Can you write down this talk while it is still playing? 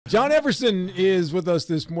John Everson is with us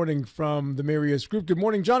this morning from the Marius Group. Good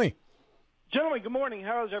morning, Johnny. Gentlemen, good morning.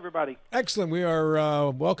 How's everybody? Excellent. We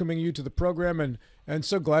are welcoming you to the program and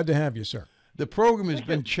so glad to have you, sir. The program has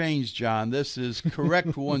been changed, John. This is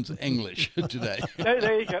correct one's English today.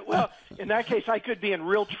 There you go. Well, in that case, I could be in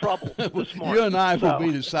real trouble this morning. You and I will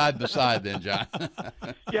be side by side then, John.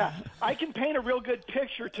 Yeah, I can paint a real good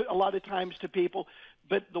picture a lot of times to people,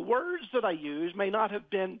 but the words that I use may not have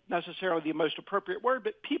been necessarily the most appropriate word,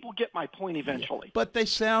 but people get my point eventually. But they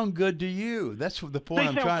sound good to you. That's the point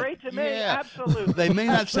I'm trying. They sound great to me, absolutely. They may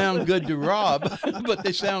not sound good to Rob, but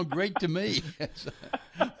they sound great to me.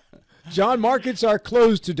 John, markets are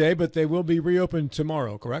closed today, but they will be reopened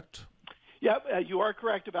tomorrow, correct? Yep, you are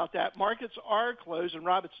correct about that. Markets are closed, and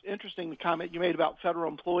Rob, it's interesting the comment you made about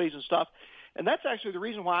federal employees and stuff, and that's actually the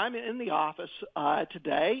reason why I'm in the office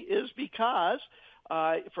today is because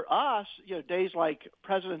for us, days like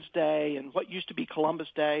President's Day and what used to be Columbus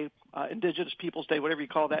Day, Indigenous Peoples Day, whatever you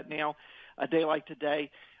call that now, a day like today,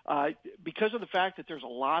 because of the fact that there's a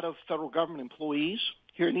lot of federal government employees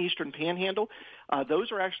here in the Eastern Panhandle,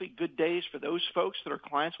 those are actually good days for those folks that are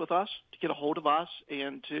clients with us to get a hold of us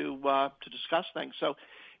and to discuss things. So,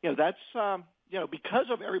 that's because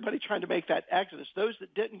of everybody trying to make that exodus. Those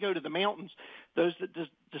that didn't go to the mountains, those that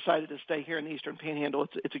decided to stay here in the Eastern Panhandle,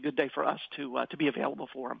 it's a good day for us to be available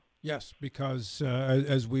for them. Yes, because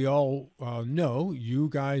as we all know, you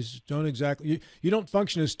guys don't exactly you don't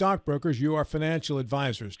function as stockbrokers. You are financial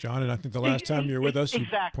advisors, John. And I think the last time you were with us, you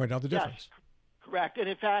pointed out the difference. Yes. Correct. And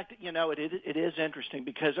in fact, it is interesting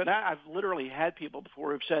because I've literally had people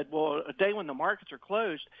before who've said, well, a day when the markets are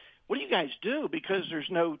closed, what do you guys do? Because there's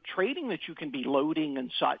no trading that you can be loading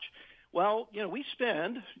and such. Well, we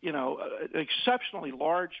spend, an exceptionally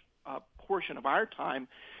large portion of our time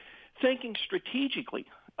thinking strategically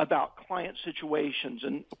about client situations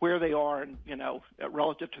and where they are and,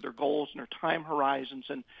 relative to their goals and their time horizons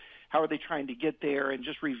and how are they trying to get there and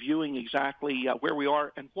just reviewing exactly where we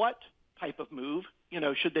are and what type of move,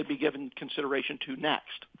 should they be given consideration to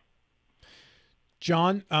next.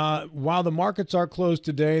 John, while the markets are closed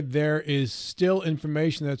today, there is still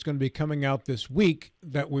information that's going to be coming out this week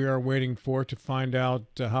that we are waiting for to find out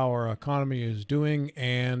how our economy is doing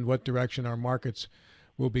and what direction our markets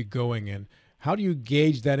will be going in. How do you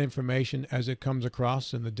gauge that information as it comes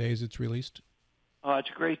across in the days it's released? It's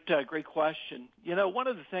a great question. One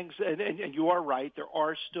of the things, and you are right, there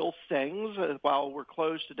are still things, while we're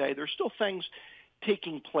closed today, there's still things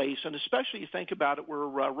taking place, and especially you think about it, we're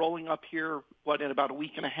rolling up here, in about a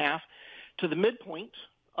week and a half to the midpoint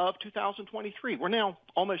of 2023. We're now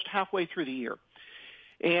almost halfway through the year.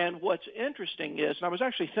 And what's interesting is, and I was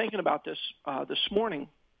actually thinking about this this morning,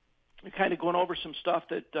 kind of going over some stuff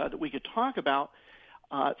that we could talk about,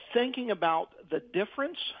 thinking about the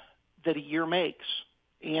difference that a year makes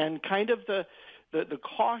and kind of the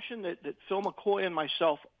caution that Phil McCoy and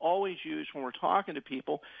myself always use when we're talking to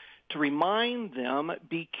people to remind them,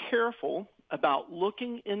 be careful about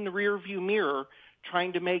looking in the rearview mirror,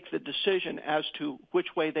 trying to make the decision as to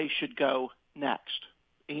which way they should go next.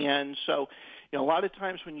 And so, a lot of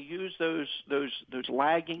times when you use those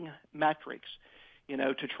lagging metrics,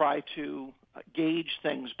 to try to gauge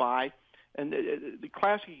things by, and the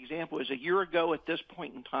classic example is a year ago at this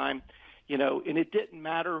point in time, and it didn't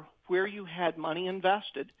matter where you had money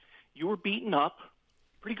invested, you were beaten up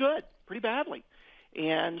pretty badly.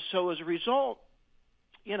 And so as a result,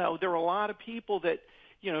 there are a lot of people that,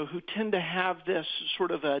 who tend to have this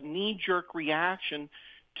sort of a knee-jerk reaction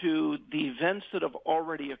to the events that have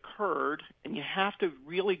already occurred, and you have to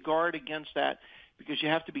really guard against that because you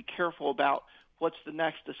have to be careful about what's the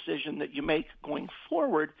next decision that you make going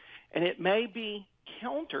forward, and it may be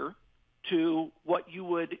counter to what you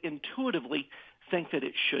would intuitively think that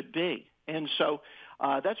it should be. And so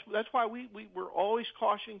that's why we're always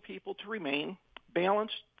cautioning people to remain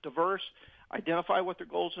balanced, diverse, identify what their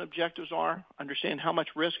goals and objectives are, understand how much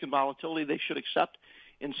risk and volatility they should accept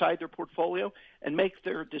inside their portfolio, and make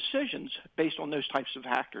their decisions based on those types of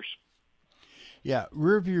factors. Yeah,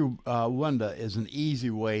 rearview window is an easy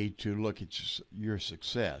way to look at your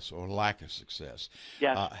success or lack of success.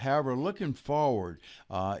 Yes. However, looking forward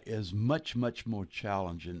is much, much more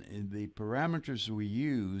challenging. And the parameters we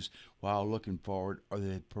use while looking forward are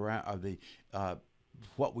the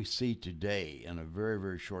what we see today in a very,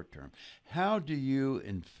 very short term. How do you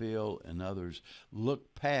and Phil and others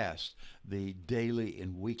look past the daily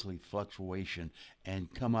and weekly fluctuation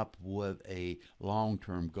and come up with a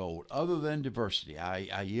long-term goal other than diversity?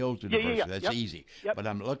 I yield to diversity. That's easy. But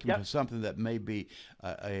I'm looking for something that may be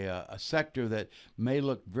a sector that may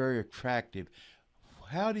look very attractive.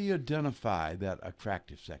 How do you identify that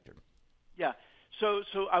attractive sector? Yeah.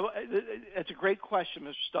 It's a great question,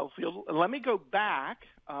 Mr. Stubblefield. Let me go back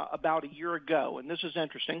about a year ago, and this is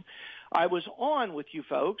interesting. I was on with you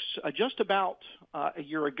folks just about a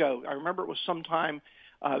year ago. I remember it was sometime,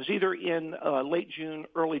 it was either in late June,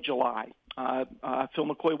 early July. Phil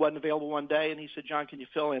McCoy wasn't available one day, and he said, John, can you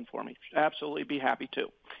fill in for me? Absolutely, be happy to.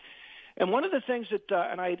 And one of the things that,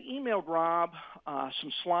 and I had emailed Rob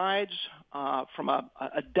some slides from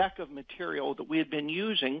a deck of material that we had been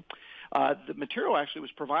using. The material actually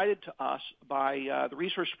was provided to us by the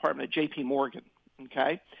research department at J.P. Morgan,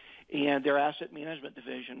 okay, and their asset management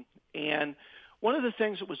division. And one of the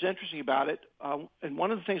things that was interesting about it, and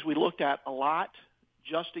one of the things we looked at a lot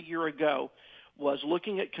just a year ago, was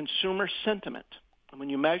looking at consumer sentiment. And when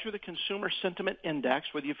you measure the consumer sentiment index,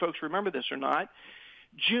 whether you folks remember this or not,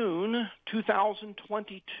 June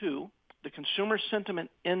 2022, the consumer sentiment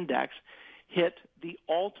index hit the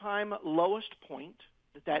all-time lowest point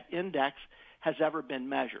that index has ever been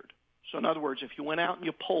measured. So in other words, if you went out and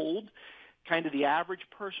you polled kind of the average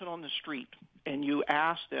person on the street and you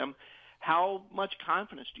asked them, how much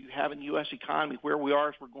confidence do you have in the U.S. economy, where we are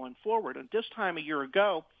as we're going forward? And this time a year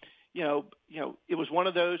ago, it was one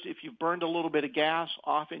of those, if you burned a little bit of gas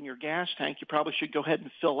off in your gas tank, you probably should go ahead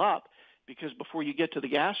and fill up, because before you get to the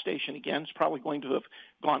gas station again, it's probably going to have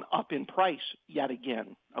gone up in price yet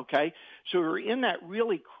again, okay? So we're in that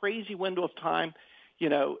really crazy window of time.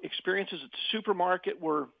 Experiences at the supermarket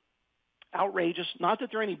were outrageous. Not that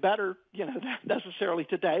they're any better, necessarily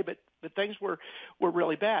today, but things were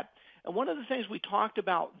really bad. And one of the things we talked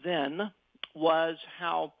about then was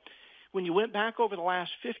how when you went back over the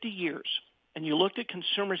last 50 years and you looked at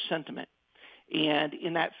consumer sentiment, and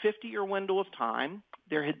in that 50-year window of time,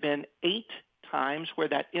 there had been 8 times where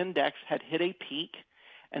that index had hit a peak,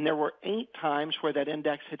 and there were 8 times where that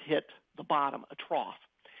index had hit the bottom, a trough.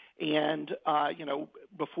 And,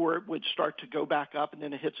 before it would start to go back up, and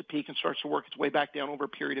then it hits a peak and starts to work its way back down over a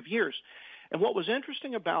period of years. And what was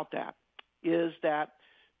interesting about that is that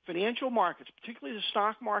financial markets, particularly the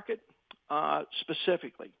stock market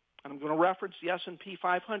specifically, and I'm going to reference the S&P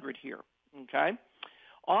 500 here, okay?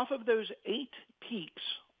 Off of those 8 peaks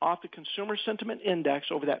off the consumer sentiment index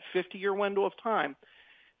over that 50-year window of time,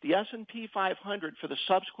 the S&P 500 for the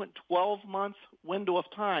subsequent 12-month window of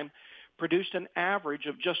time produced an average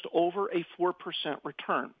of just over a 4%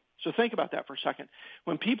 return. So think about that for a second.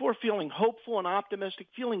 When people are feeling hopeful and optimistic,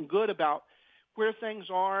 feeling good about where things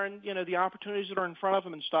are and, the opportunities that are in front of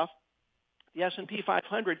them and stuff, the S&P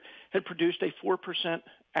 500 had produced a 4%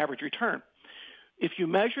 average return. If you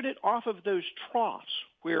measured it off of those troughs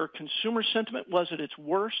where consumer sentiment was at its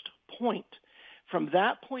worst point, from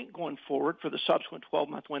that point going forward for the subsequent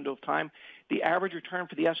 12-month window of time, the average return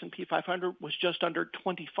for the S&P 500 was just under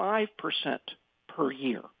 25% per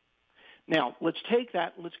year. Now, let's take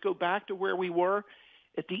that and let's go back to where we were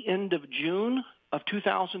at the end of June of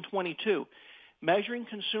 2022, measuring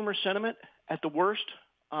consumer sentiment at the worst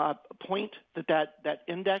point that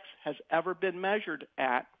index has ever been measured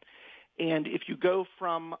at. And if you go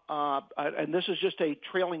from, and this is just a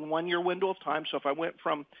trailing one-year window of time, so if I went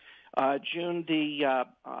from June the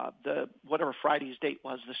whatever Friday's date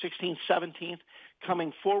was, the 16th, 17th,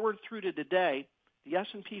 coming forward through to today, the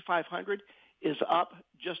S&P 500 is up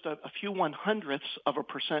just a few 1/100ths of a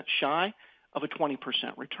percent shy of a 20%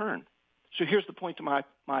 return. So here's the point to my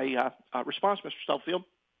response, Mr. Stubblefield.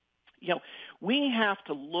 We have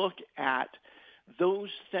to look at those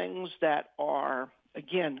things that are,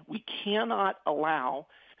 again, we cannot allow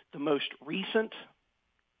the most recent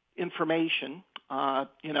information,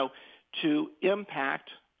 to impact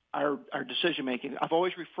our decision-making. I've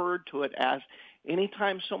always referred to it as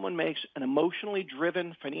anytime someone makes an emotionally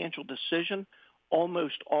driven financial decision,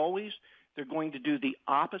 almost always they're going to do the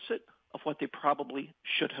opposite of what they probably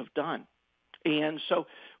should have done. And so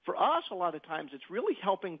for us, a lot of times it's really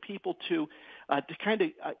helping people to kind of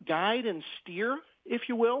guide and steer, if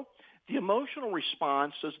you will, the emotional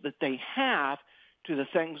responses that they have to the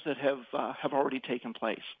things that have already taken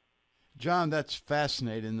place. John, that's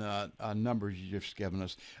fascinating, numbers you just given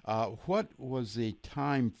us. What was the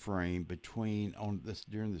time frame during this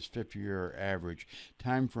 50-year average,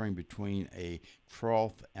 time frame between a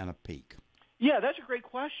trough and a peak? Yeah, that's a great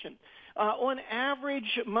question. On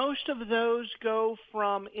average, most of those go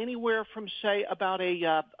from anywhere from, say, about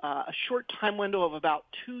a short time window of about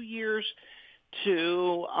 2 years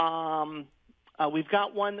to we've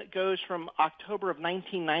got one that goes from October of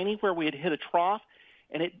 1990 where we had hit a trough,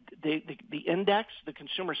 and the index, the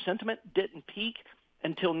consumer sentiment, didn't peak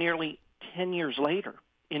until nearly 10 years later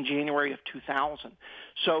in January of 2000.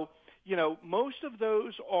 So, most of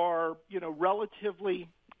those are, relatively,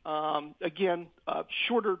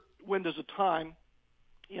 shorter windows of time.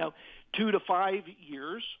 2 to 5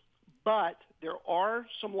 years, but there are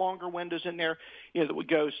some longer windows in there, that would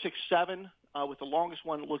go 6, 7. With the longest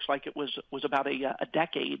one, it looks like it was about a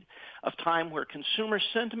decade of time where consumer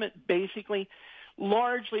sentiment basically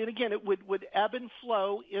largely, and again, it would ebb and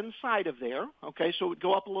flow inside of there. Okay, so it would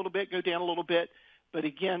go up a little bit, go down a little bit, but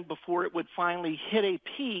again, before it would finally hit a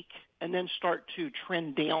peak and then start to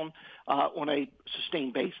trend down on a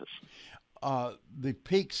sustained basis. The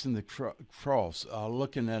peaks and the troughs,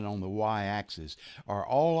 looking at it on the y-axis, are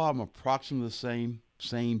all of them approximately the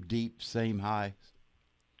same deep, same high?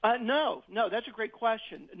 No, that's a great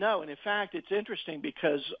question. No, and in fact, it's interesting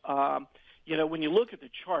because, when you look at the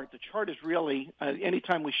chart is really,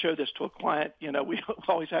 anytime we show this to a client, we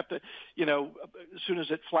always have to, as soon as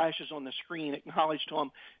it flashes on the screen, acknowledge to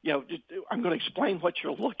them, I'm going to explain what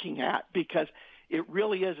you're looking at because it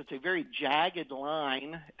really is. It's a very jagged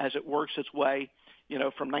line as it works its way,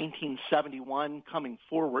 from 1971 coming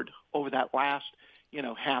forward over that last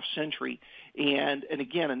half century. And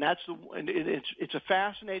it's a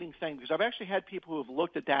fascinating thing because I've actually had people who have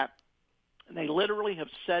looked at that and they literally have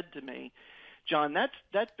said to me, John,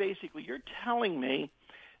 that's basically, you're telling me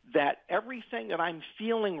that everything that I'm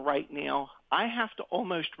feeling right now, I have to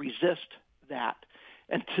almost resist that.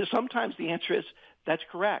 And sometimes the answer is that's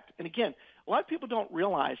correct. And again, a lot of people don't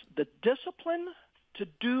realize the discipline to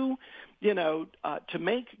do, to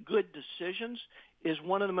make good decisions is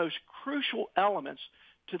one of the most crucial elements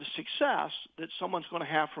to the success that someone's going to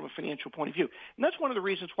have from a financial point of view. And that's one of the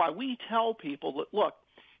reasons why we tell people that, look,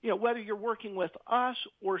 whether you're working with us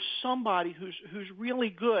or somebody who's really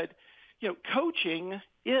good, coaching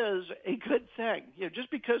is a good thing.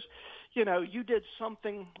 Just because, you did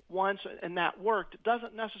something once and that worked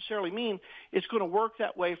doesn't necessarily mean it's going to work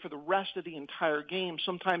that way for the rest of the entire game.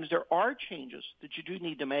 Sometimes there are changes that you do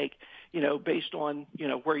need to make, based on,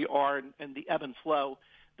 where you are and the ebb and flow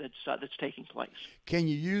that's taking place. Can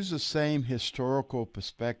you use the same historical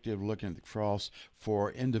perspective looking at the cross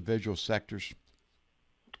for individual sectors?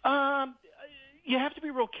 You have to be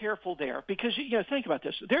real careful there because, think about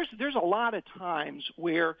this. There's a lot of times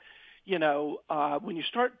where, when you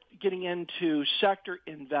start getting into sector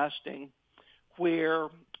investing where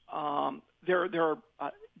there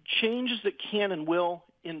are changes that can and will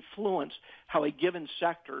influence how a given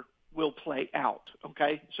sector will play out,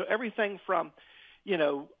 okay? So everything from,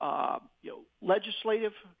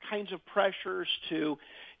 legislative kinds of pressures to,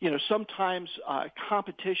 sometimes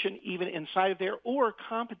competition even inside of there or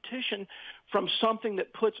competition from something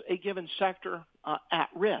that puts a given sector at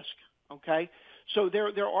risk, okay? So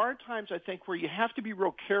there are times, I think, where you have to be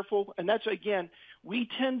real careful, and that's, again, we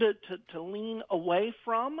tend to lean away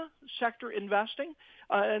from sector investing,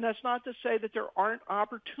 and that's not to say that there aren't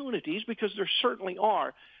opportunities, because there certainly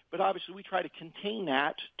are, but obviously we try to contain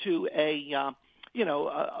that to a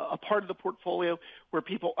part of the portfolio where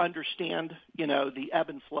people understand, the ebb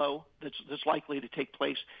and flow that's likely to take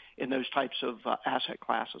place in those types of asset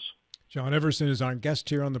classes. John Everson is our guest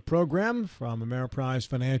here on the program from Ameriprise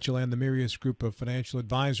Financial and the Mirius Group of Financial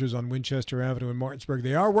Advisors on Winchester Avenue in Martinsburg.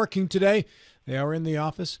 They are working today. They are in the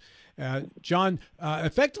office. John,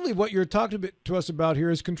 effectively what you're talking to us about here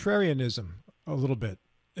is contrarianism a little bit,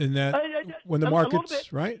 in that when the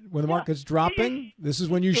market's, right, when the market's dropping, this is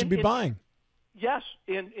when you should be buying. Yes,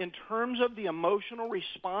 in terms of the emotional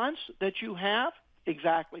response that you have,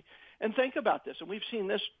 exactly. And think about this, and we've seen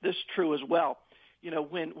this true as well.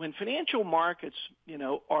 When financial markets,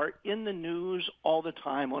 are in the news all the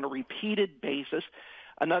time on a repeated basis,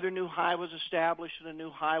 another new high was established and a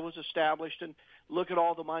new high was established, and look at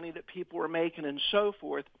all the money that people were making and so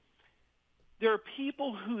forth. There are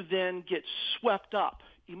people who then get swept up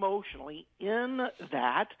emotionally in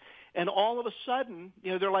that, and all of a sudden,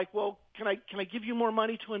 they're like, well, can I give you more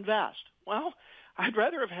money to invest? Well, I'd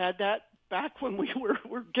rather have had that back when we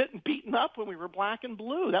were getting beaten up, when we were black and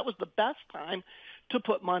blue. That was the best time to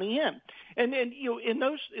put money in. And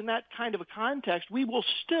in that kind of a context, we will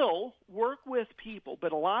still work with people,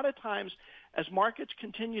 but a lot of times as markets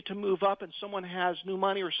continue to move up and someone has new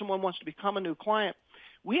money or someone wants to become a new client,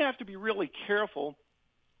 we have to be really careful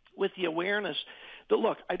with the awareness that,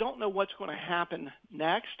 look, I don't know what's going to happen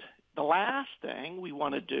next. The last thing we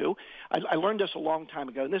want to do, I learned this a long time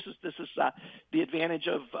ago, and this is the advantage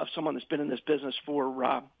of someone that's been in this business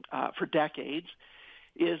for decades,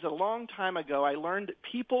 is a long time ago I learned that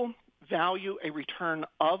people value a return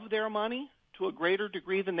of their money to a greater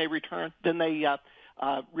degree than they realize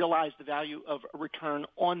the value of a return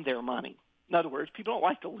on their money. In other words, people don't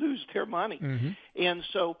like to lose their money. Mm-hmm. And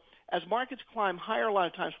so as markets climb higher, a lot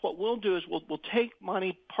of times what we'll do is we'll take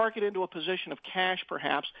money, park it into a position of cash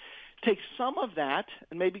perhaps, take some of that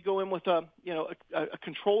and maybe go in with a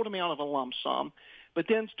controlled amount of a lump sum, but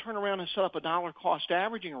then turn around and set up a dollar cost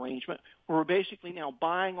averaging arrangement where we're basically now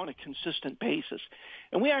buying on a consistent basis.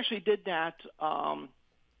 And we actually did that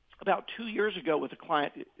about 2 years ago with a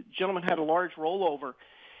client. The gentleman had a large rollover,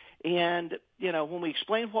 and when we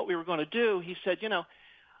explained what we were going to do, he said,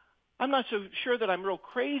 I'm not so sure that I'm real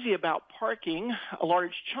crazy about parking a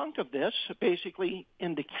large chunk of this basically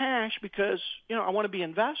into cash because, I want to be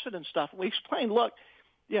invested in stuff. And we explained, look,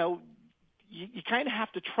 you kind of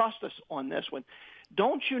have to trust us on this one.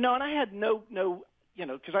 Don't you know? And I had no,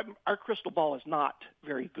 because our crystal ball is not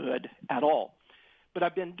very good at all. But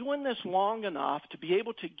I've been doing this long enough to be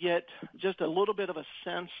able to get just a little bit of a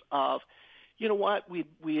sense of, what, we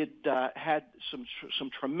had had some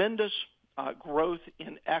tremendous growth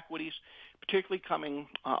in equities, particularly coming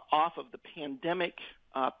off of the pandemic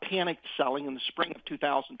panicked selling in the spring of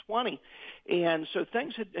 2020. And so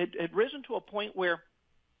things had risen to a point where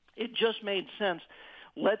it just made sense.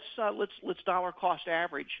 Let's dollar cost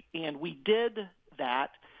average. And we did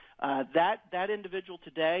that. That individual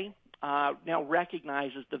today now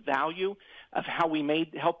recognizes the value of how we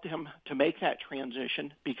helped him to make that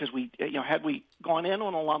transition, because we, had we gone in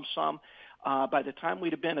on a lump sum, by the time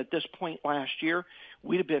we'd have been at this point last year,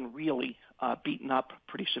 we'd have been really beaten up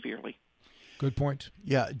pretty severely. Good point.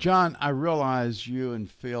 Yeah, John, I realize you and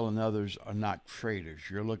Phil and others are not traders.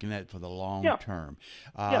 You're looking at it for the long term.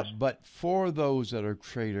 Yes. But for those that are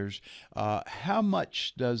traders, how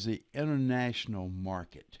much does the international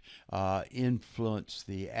market influence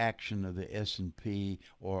the action of the S&P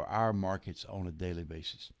or our markets on a daily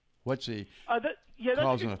basis? What's the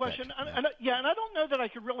that's a good question. And I don't know that I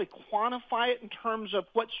could really quantify it in terms of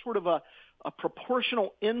what sort of a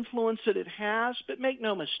proportional influence that it has. But make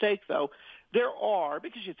no mistake, though, there are,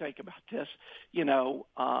 because you think about this,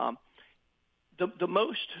 the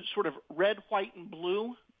most sort of red, white, and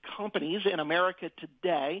blue companies in America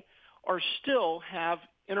today still have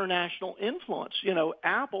international influence.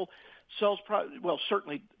 Apple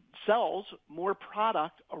certainly sells more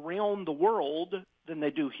product around the world than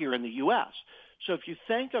they do here in the U.S. So if you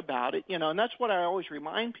think about it, and that's what I always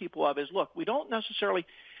remind people of is, look, we don't necessarily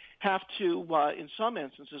have to, in some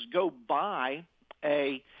instances, go buy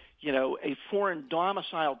a foreign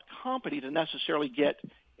domiciled company to necessarily get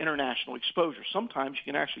international exposure. Sometimes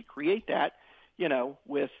you can actually create that,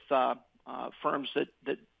 with firms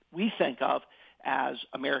that we think of as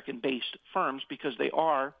American-based firms, because they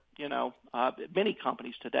are, many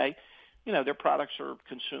companies today, their products are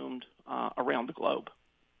consumed around the globe.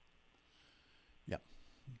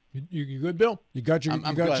 You good, Bill? You got your I'm you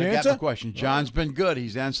good. got your I got answer? my question. John's been good.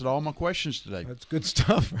 He's answered all my questions today. That's good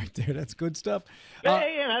stuff right there. That's good stuff.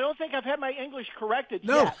 Hey, and I don't think I've had my English corrected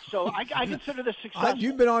yet, so I consider this successful.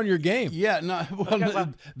 You've been on your game. Yeah, no.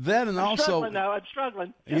 Well, that and also, I'm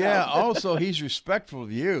struggling. Also he's respectful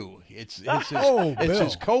of you. It's Bill.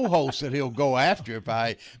 his co-host that he'll go after if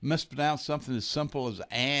I mispronounce something as simple as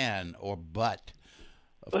 "an" or "but."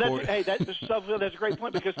 That's a great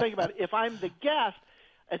point, because think about it. If I'm the guest,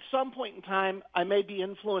 at some point in time, I may be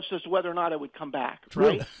influenced as to whether or not I would come back,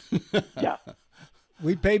 right? Yeah.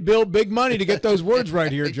 We pay Bill big money to get those words right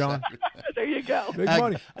here, John. There you go. Big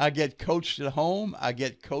money. I get coached at home. I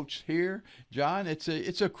get coached here, John. It's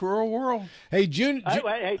a cruel world. Hey, June.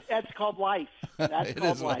 Hey, that's called life. That's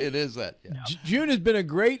called life. It is that. Yeah. June has been a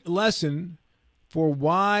great lesson for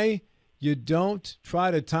why you don't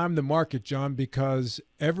try to time the market, John, because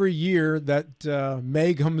every year that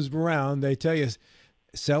May comes around, they tell you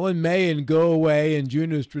sell in May and go away, and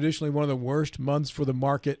June is traditionally one of the worst months for the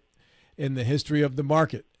market in the history of the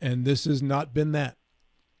market, and this has not been that.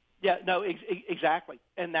 Yeah, no, exactly,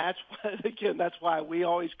 and that's why we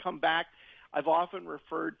always come back. I've often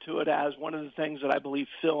referred to it as one of the things that I believe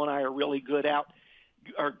Phil and I are really good at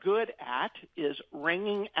is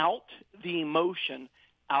wringing out the emotion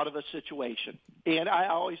out of a situation. And I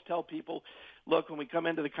always tell people, look, when we come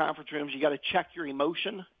into the conference rooms, you got to check your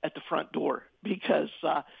emotion at the front door, because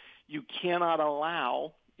you cannot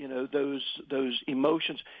allow, those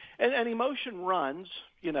emotions. And emotion runs,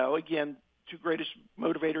 again, two greatest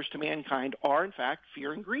motivators to mankind are, in fact,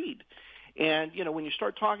 fear and greed. And, when you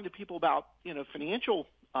start talking to people about, financial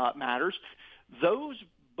matters, those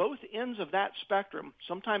both ends of that spectrum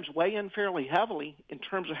sometimes weigh in fairly heavily in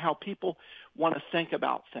terms of how people want to think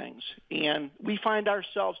about things. And we find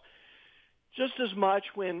ourselves just as much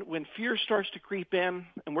when fear starts to creep in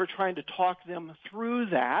and we're trying to talk them through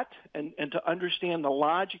that and to understand the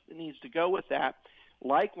logic that needs to go with that.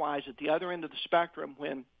 Likewise, at the other end of the spectrum,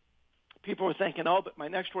 when people are thinking, oh, but my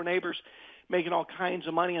next door neighbor's making all kinds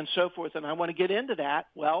of money and so forth, and I want to get into that.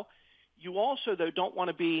 Well, you also, though, don't want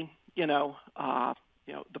to be,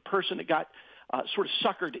 the person that got sort of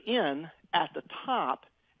suckered in at the top,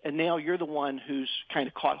 and now you're the one who's kind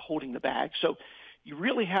of caught holding the bag. So you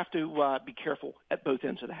really have to be careful at both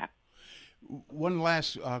ends of that. One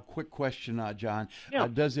last quick question, John. Yeah.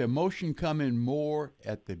 Does the emotion come in more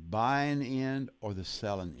at the buying end or the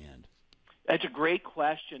selling end? That's a great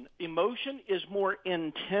question. Emotion is more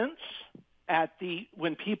intense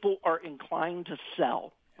when people are inclined to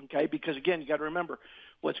sell, okay? Because, again, you got to remember,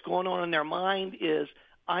 what's going on in their mind is,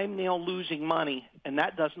 I'm now losing money, and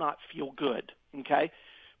that does not feel good, okay?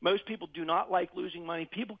 Most people do not like losing money.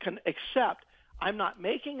 People can accept, I'm not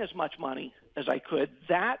making as much money as I could.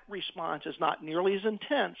 That response is not nearly as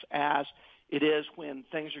intense as it is when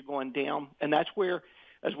things are going down. And that's where,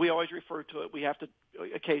 as we always refer to it, we have to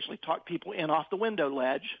occasionally talk people in off the window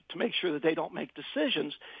ledge to make sure that they don't make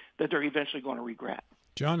decisions that they're eventually going to regret.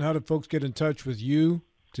 John, how did folks get in touch with you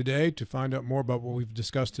today to find out more about what we've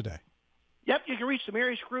discussed today? Yep, you can reach the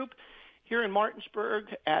Mary's Group here in Martinsburg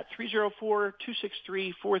at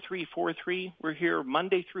 304-263-4343. We're here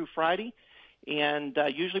Monday through Friday, and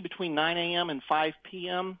usually between 9 a.m. and 5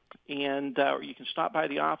 p.m. And or you can stop by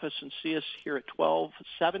the office and see us here at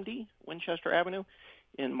 1270 Winchester Avenue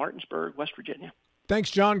in Martinsburg, West Virginia. Thanks,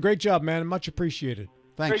 John. Great job, man. Much appreciated.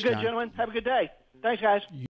 Thanks, Very good, John. gentlemen. Have a good day. Thanks, guys.